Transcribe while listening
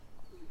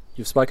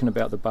you've spoken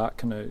about the bark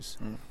canoes.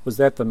 Was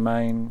that the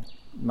main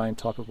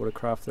type of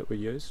watercraft that were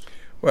used?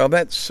 Well,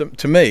 that's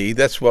to me,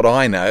 that's what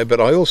I know.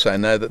 But I also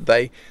know that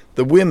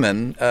the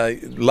women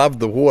loved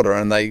the water,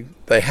 and they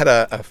had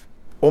a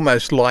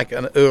almost like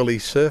an early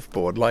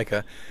surfboard, like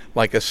a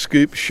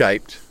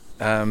scoop-shaped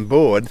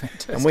board.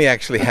 Fantastic. And we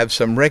actually have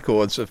some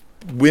records of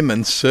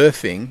women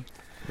surfing.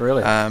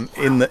 Really?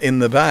 In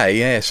the bay,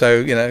 yeah.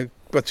 So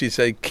what you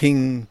say,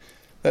 King,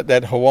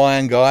 that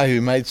Hawaiian guy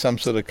who made some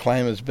sort of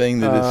claim as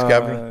being the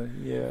discoverer.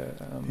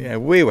 Yeah.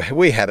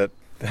 We had it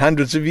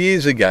hundreds of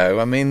years ago.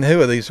 I mean, who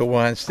are these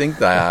Hawaiians think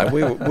they are?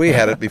 We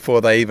had it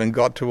before they even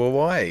got to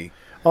Hawaii.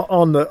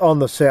 On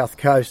the south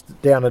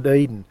coast, down at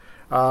Eden,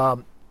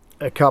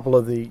 a couple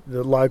of the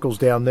locals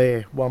down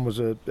there, one was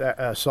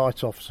a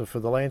sites officer for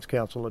the Lands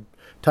Council, had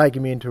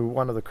taken me into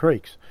one of the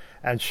creeks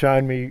and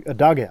shown me a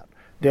dugout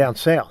down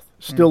south,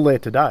 still there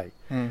today.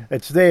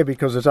 It's there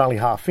because it's only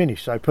half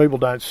finished, so people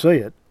don't see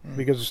it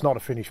because it's not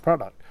a finished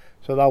product.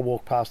 So they'll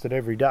walk past it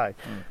every day.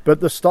 But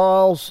the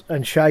styles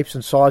and shapes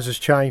and sizes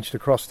changed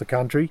across the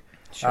country.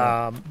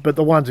 Sure. But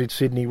the ones in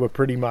Sydney were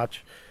pretty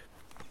much,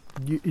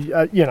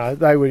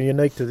 they were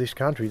unique to this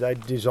country. They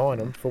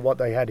designed them for what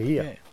they had here.